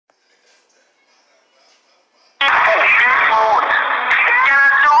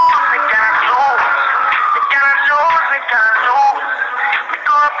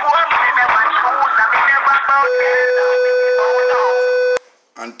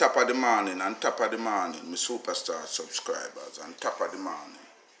top of the morning, my superstar subscribers, on top of the morning.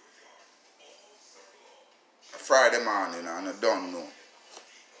 Friday morning, and I don't know.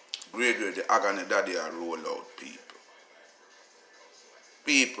 Grade the agony daddy are roll out people.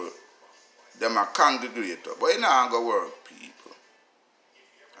 People, them are congregator, but it not gonna work, people.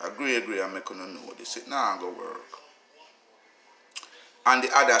 I agree, I'm making you know this. It not gonna work. On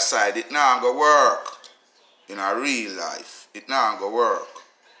the other side, it not gonna work. In a real life, it not gonna work.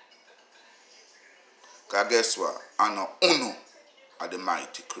 Because guess what? I know Uno are the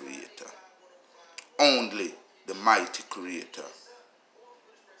mighty creator. Only the mighty creator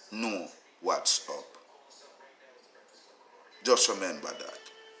know what's up. Just remember that.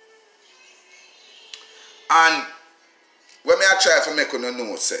 And when I try to make you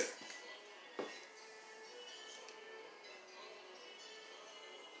know, say,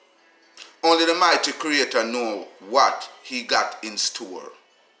 only the mighty creator know what he got in store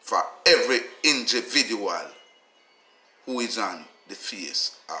for every individual who is on the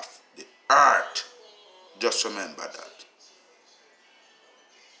face of the earth. Just remember that.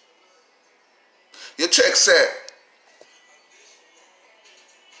 You check, say,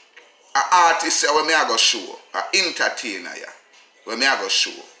 an artist where me I go show, an entertainer where me I go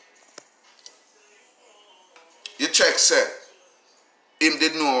show. You check, say, him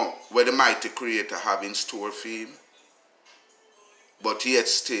did know where the mighty creator have in store for him, but yet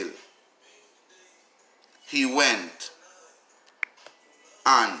still, he went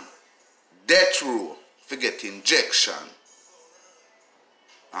and death row to get injection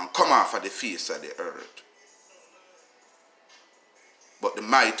and come off of the face of the earth. But the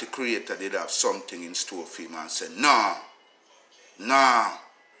mighty creator did have something in store for him and said, no,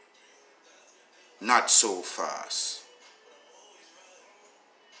 not so fast.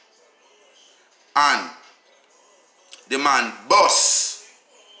 And the man bust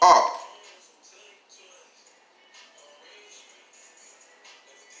up.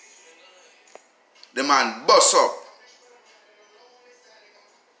 The man bust up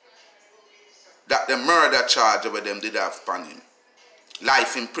that the murder charge over them did have upon him.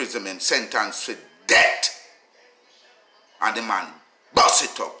 Life imprisonment, sentence for death. And the man bust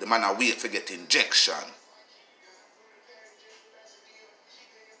it up. The man a wait to get injection.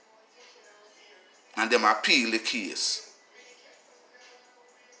 And them appeal the case.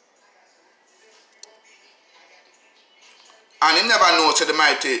 And he never knows that the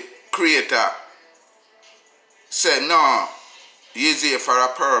mighty creator said, no, he is here for a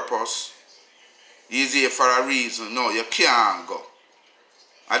purpose. He is here for a reason. No, you can't go.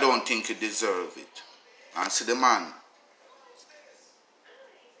 I don't think you deserve it. And see the man.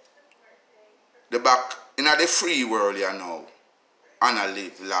 The back in the free world you know. And I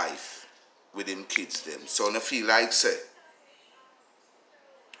live life with him kids them. So I feel like say,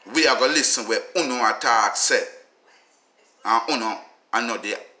 we are going to listen where Uno attack say. And Uno, I know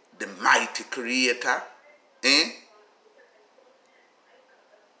the mighty creator. Eh?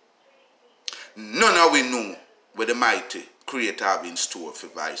 None of we know where the mighty creator have in store for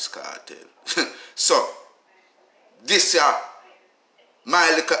Vice Cartel. So, this year, my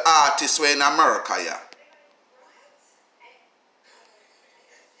little artist were in America here.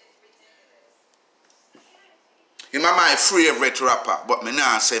 He's my favorite rapper, but me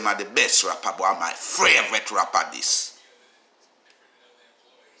not say I'm the best rapper, but I'm my favorite rapper this.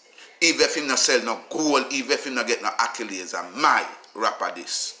 Even if he not sell no gold, even if he not get no accolades, I'm my rapper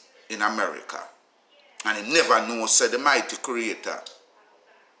this in America. And he never knows, say the mighty creator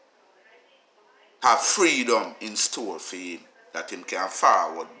have freedom in store for him, that him can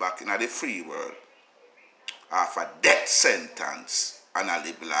forward back in the free world after death sentence and I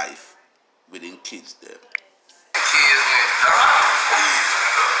live life with him kids there.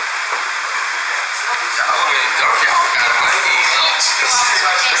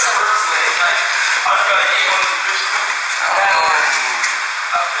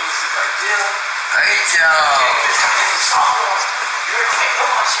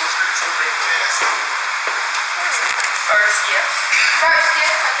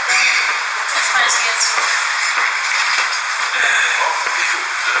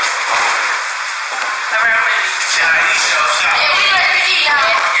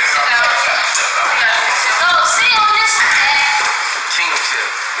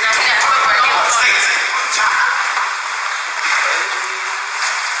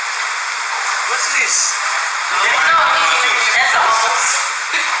 What's this? That's a mimosa.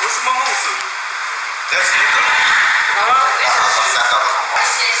 What's a mimosa? That's it.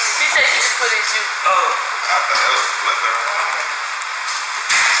 He said you should put it in you. Oh. I thought that was flipping around.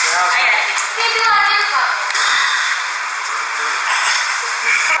 He be like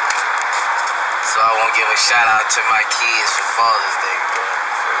this, So I want to give a shout out to my kids for Father's Day, bro.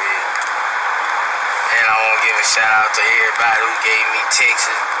 For real. And I want to give a shout out to everybody who gave me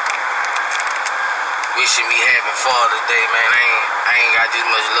texts wishing me happy Father's Day, man. I ain't got this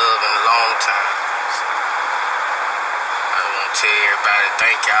much love in a long time. So I want to tell everybody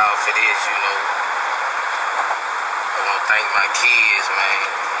thank y'all for this, you know. I want to thank my kids, man.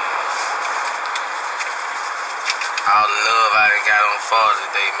 All the love I done got on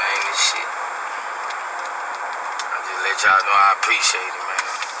Father's Day, man, this shit. I just let y'all know I appreciate it, man.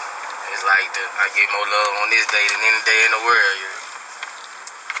 It's like I get more love on this day than any day in the world, you know.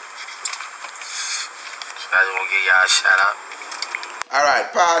 I just want to give y'all a shout out. Alright,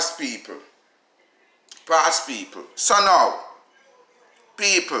 past people. Past people. So now,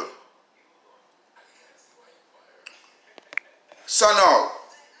 people. So now,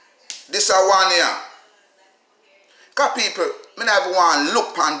 this is one year. Because people, I never want to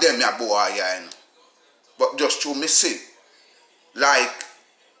look on them, ya boy, you know. But just to me see, like,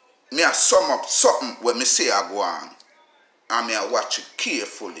 me a sum up something when me say I go on. And me a watch it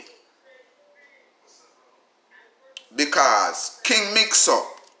carefully. Because King Mix Up,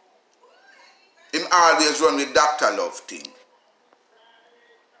 him always run with Dr. Love thing.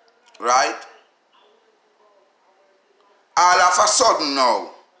 Right? All of a sudden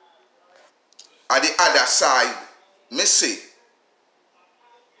now, at the other side, me see,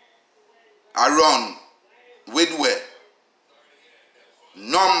 I run with where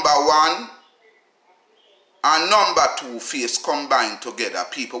number 1 and number 2 face combined together.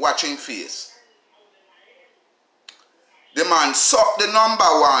 People watching face. The man suck the number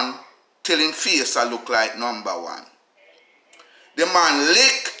 1 till him face a look like number 1. The man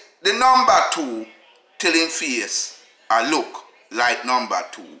lick the number 2 till him face a look like number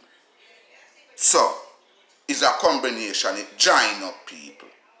 2. So, it's a combination, it join up people.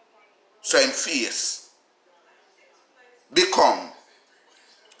 So him face become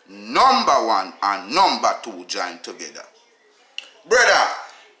number 1 and number 2 join together. Brother,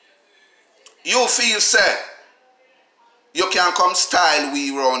 you feel say you can come style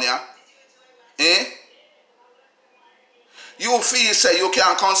we round here? Eh? You feel say you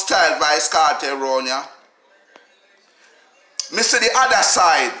can come style Vice Cartel round here? Me see the other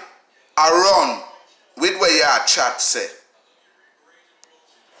side I run with where your chat say.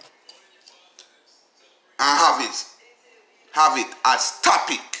 And have it as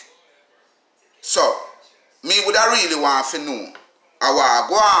topic. So, me would I really want to know how I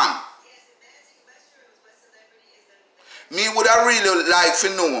go on. Me would I really like to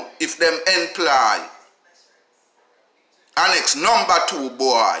know if them employ annex number 2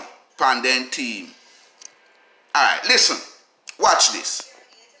 boy pan them team. Alright, listen. Watch this.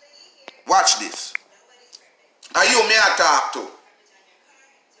 Watch this. Are you me I talk to?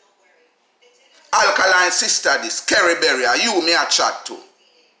 Alkaline sister this, Kerry Berry, are you me I chat to?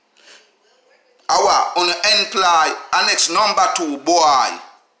 Our on the employ annex number 2 boy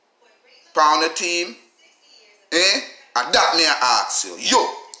pan the team. Eh? And that me I ask you,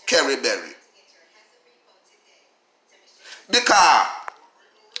 yo, Kerry Berry. Because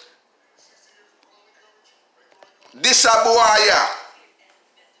this a boy here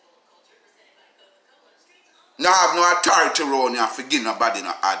now have no authority around here to give nobody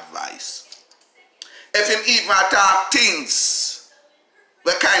no advice. If him even talk things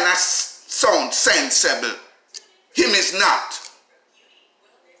that kind of sound sensible, him is not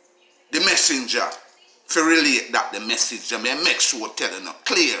the messenger to relate that the message may make sure tell you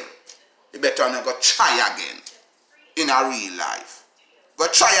clear. You better not go try again in a real life. Go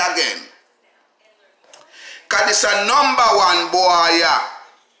try again. Because it's a number 1 boy here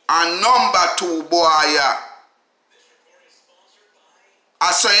and number 2 boy here.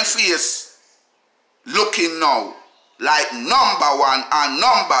 I saw him face looking now like number 1 and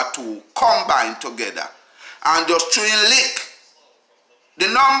number 2 combined together. And just to lick the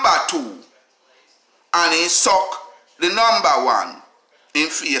number 2 and he suck the number 1 in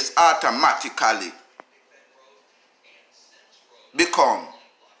face automatically become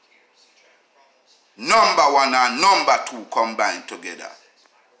number 1 and number 2 combined together.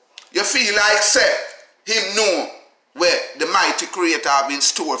 You feel like say him know where the mighty creator have been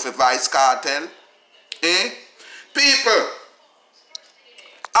stored for Vice Cartel? Eh? People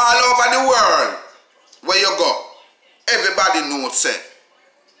all over the world where you go, everybody knows say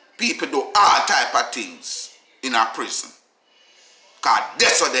people do all type of things in a prison. Because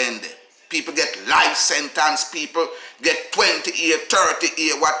that's what they end there. People get life sentence, people get 20 years, 30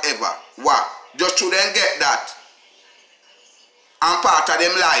 years, whatever. What? Just to then get that. And part of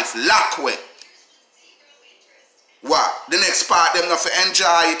them life lock away. What? The next part them not to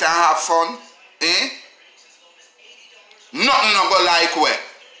enjoy it and have fun. Nothing no go like where.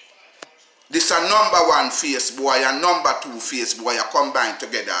 This a number one face boy and number two face boy a combine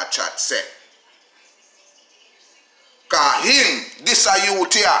together a chat say. Cause him, this a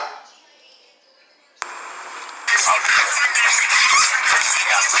youth here.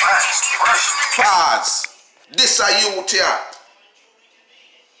 Pause. This a youth here.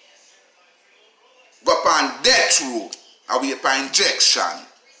 Go upon death row, away upon injection.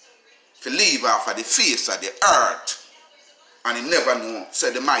 To leave off of the face of the earth. And he never know,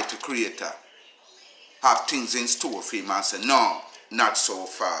 said the mighty creator have things in store for him and say, no, not so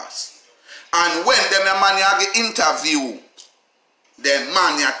fast. And when them man get interview, the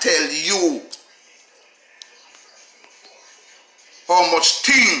man tell you how much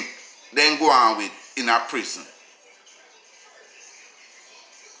thing they go on with in a prison.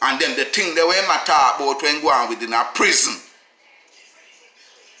 And then the thing they were talk about when go on with in a prison,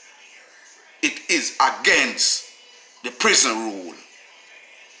 it is against the prison rule.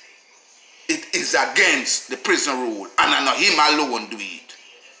 It is against the prison rule. And I know him alone do it.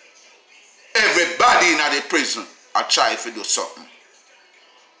 Everybody in the prison are trying to do something.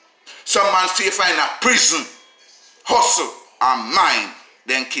 Some man still find a prison, hustle and mind,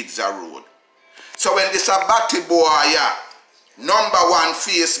 then kids are road. So when this a batty boy, number one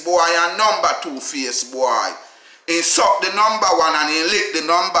face boy and number two face boy, he suck the number one and he lick the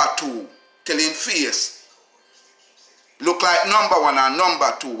number two till him face look like number one and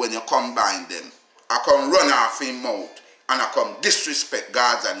number two when you combine them. I come run off him mouth and I come disrespect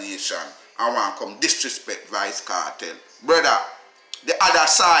Gaza Nation. I want to come disrespect Vice Cartel. Brother, the other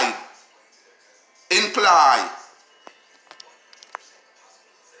side imply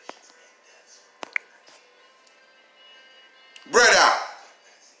brother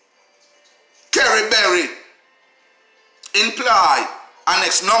Kerry Berry imply and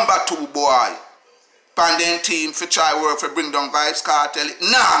next number two boy Pandem team for try work for bring down Vice Cartel.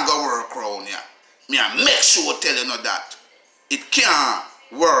 Nah go work around here. Me I make sure tell you know that it can't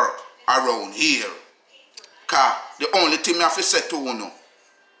work around here. Cause the only thing me have to say to you know.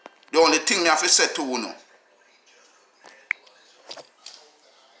 The only thing me have to say to you know.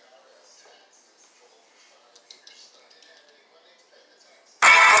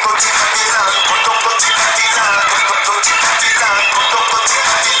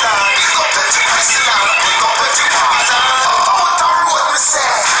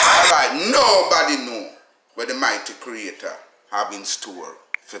 Nobody know where the mighty creator have in store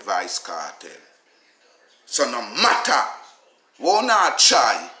for Vice Cartel. So no matter what not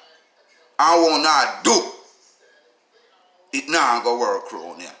try and what not do, it not go work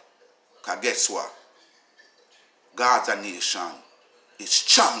around here. Because guess what? Gaza Nation is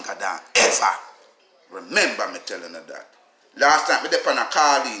stronger than ever. Remember me telling you that. Last time we did on a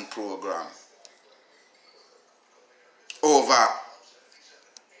call-in program over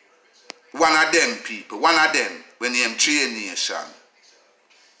one of them people, one of them, when named DR Nation.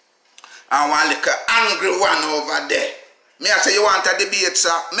 And one little angry one over there. Me I say, you want a debate, sir?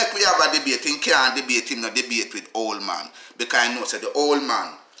 Make we have a debate. He can't debate him, no debate with old man. Because I know, say, the old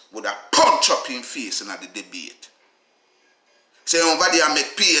man would have punch up him face in the debate. Say, over there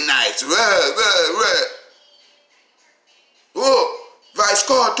make pay nice. Oh, Vice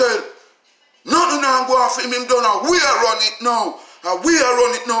Cartel. Nothing now go off him down and we are run it now. And we are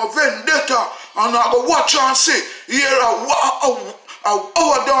run it now, vendetta. And I go watch and see. Here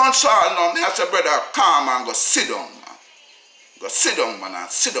our dance hall now. Me I say, brother, calm and go sit down, man. Go sit down, man, and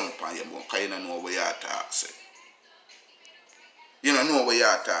sit down upon your book. Because you don't know what you talk, say. You don't know what you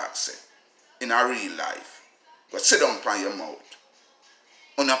talk, say. In a real life. Go sit down upon your mouth.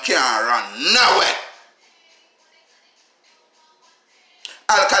 And you can't run nowhere.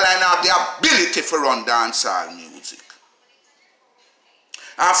 Alkaline have the ability to run dancehall music.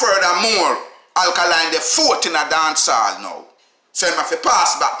 And furthermore, Alkaline the fourth in a dancehall now. So he must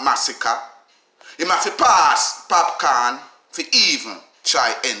pass back Massacre. He must pass Popcorn for even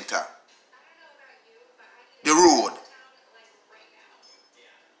try enter the road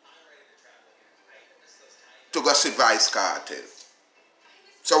to go see Vice Cartel.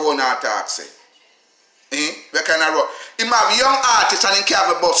 So what not talk say? We kind of run. He have young artists and he can't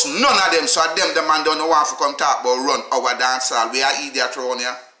have a bus. None of them. So them the man don't know want to come talk about run our dance hall. We are idiot around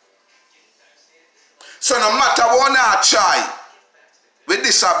here. So no matter what I try with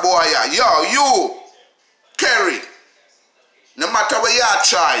this boy here, yo, you, Kerry, no matter what you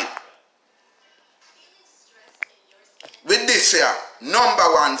try with this here, number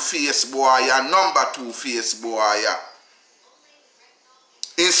one face boy and number two face boy here,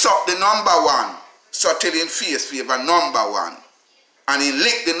 insult the number one. So tell him face favor number one. and he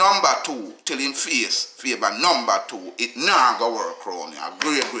lick the number 2 till him face favor number 2, it nah go work around you. A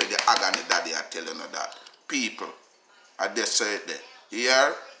great the agony daddy I telling you that. People, I just say it there.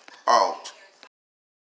 Here, out.